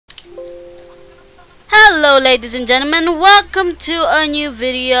Hello ladies and gentlemen, welcome to a new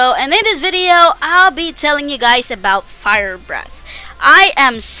video, and in this video I'll be telling you guys about fire breath. I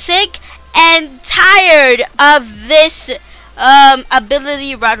am sick and tired of this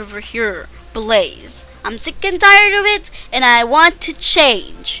ability right over here, Blaze. I'm sick and tired of it and I want to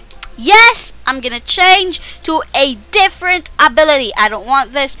change. Yes, I'm gonna change to a different ability. I don't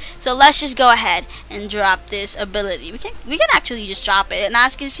want this, so let's just go ahead and drop this ability. We can actually just drop it, and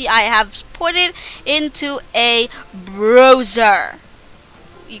as you can see, I have put it into a browser.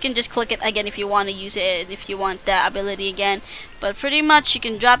 You can just click it again if you want to use it, if you want that ability again. But pretty much you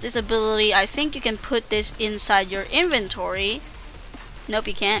can drop this ability. I think you can put this inside your inventory. Nope,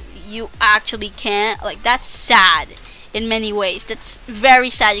 you can't. You actually can't. Like, that's sad. In many ways, that's very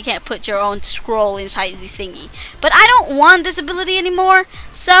sad. You can't put your own scroll inside the thingy. But I don't want this ability anymore,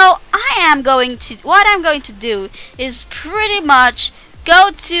 so what I'm going to do is pretty much go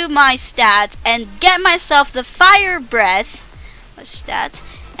to my stats and get myself the fire breath stats,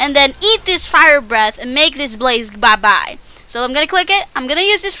 and then eat this fire breath and make this blaze bye-bye. So I'm gonna click it, I'm gonna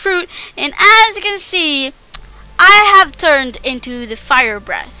use this fruit, and as you can see, I have turned into the fire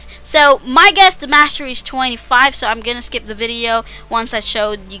breath. So my guess, the mastery is 25, so I'm gonna skip the video once I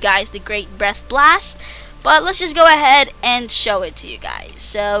showed you guys the great breath blast. But let's just go ahead and show it to you guys.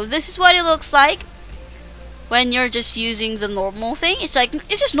 So this is what it looks like when you're just using the normal thing. It's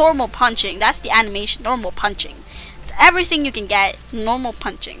just normal punching. That's the animation, normal punching. It's everything you can get, normal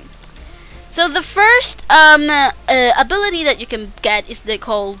punching. So the first ability that you can get is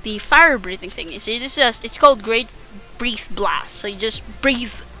called the fire breathing thing. So it's called Great Breath Blast. So you just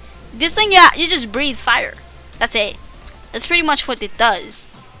breathe. This thing, yeah, you just breathe fire. That's it. That's pretty much what it does.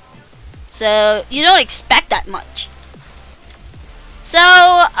 So you don't expect that much. So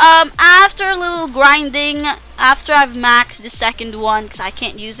after a little grinding, after I've maxed the second one, because I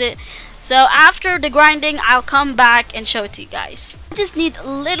can't use it. So after the grinding, I'll come back and show it to you guys. I just need a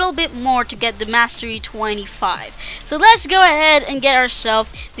little bit more to get the mastery 25. So let's go ahead and get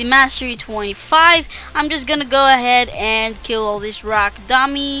ourselves the mastery 25. I'm just gonna go ahead and kill all this rock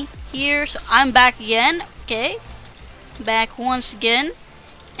dummy here. So I'm back again. Okay, back once again,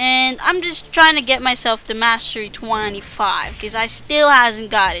 and I'm just trying to get myself the mastery 25 because I still hasn't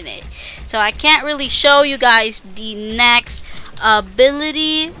gotten it. So I can't really show you guys the next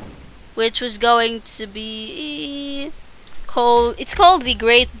ability, which was going to be called, it's called the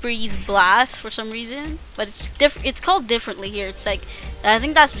Great Breath Blast for some reason, but it's called differently here. It's like, I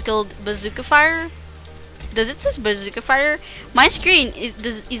think that's called Bazooka Fire. Does it say Bazooka Fire? My screen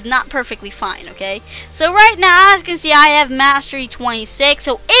is not perfectly fine, okay? So right now, as you can see, I have mastery 26,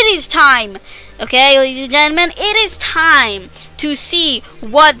 so it is time, okay, ladies and gentlemen, it is time to see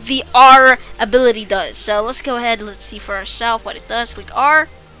what the R ability does. So let's go ahead, let's see for ourselves what it does. Click R.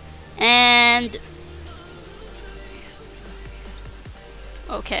 And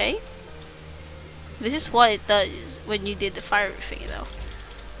okay, this is what it does when you did the fire thing, though.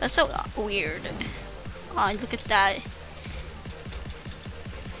 That's so weird. Oh, look at that.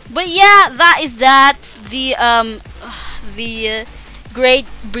 But yeah, that is the Great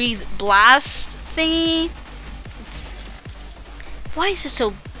Breath Blast thingy. Why is it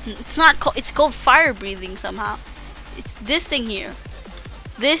so? It's not called. It's called fire breathing somehow. It's this thing here.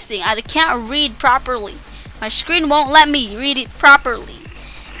 This thing, I can't read properly. My screen won't let me read it properly.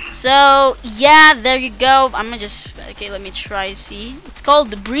 So yeah, there you go. I'm gonna just, okay, let me try, see. It's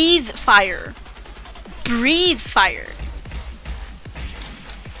called the Breathe Fire. Breathe Fire.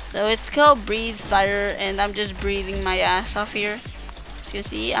 So it's called Breathe Fire, and I'm just breathing my ass off here. As you can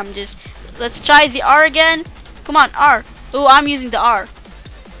see, let's try the R again. Come on, R. Oh, I'm using the R.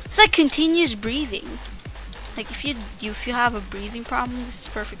 It's like continuous breathing. Like if you have a breathing problem, this is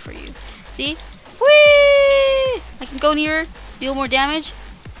perfect for you. See? Whee! I can go nearer, deal more damage.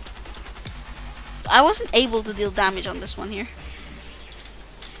 I wasn't able to deal damage on this one here.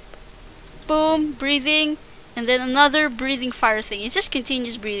 Boom, breathing, and then another breathing fire thing. It's just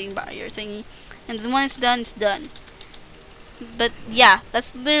continuous breathing by your thingy, and then when it's done, it's done. But yeah,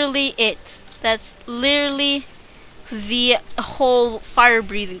 that's literally it. That's literally the whole fire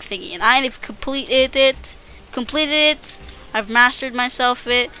breathing thingy, and I've completed it. I've mastered myself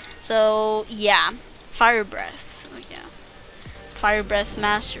it. So yeah, fire breath. Oh yeah, fire breath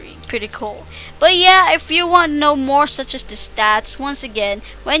mastery, pretty cool. But yeah, if you want to know more, such as the stats, once again,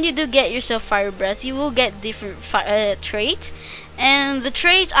 when you do get yourself fire breath, you will get different traits, and the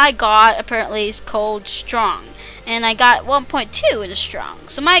trait I got apparently is called strong, and I got 1.2 in the strong.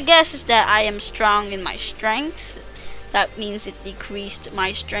 So my guess is that I am strong in my strength. That means it decreased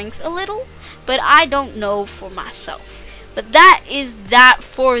my strength a little, but I don't know for myself. But that is that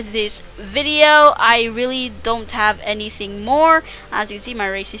for this video. I really don't have anything more. As you can see, my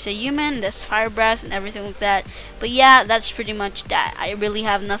race is a human. That's fire breath and everything like that. But yeah, that's pretty much that. I really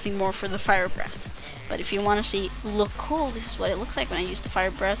have nothing more for the fire breath. But if you want to see look cool, this is what it looks like when I use the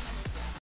fire breath.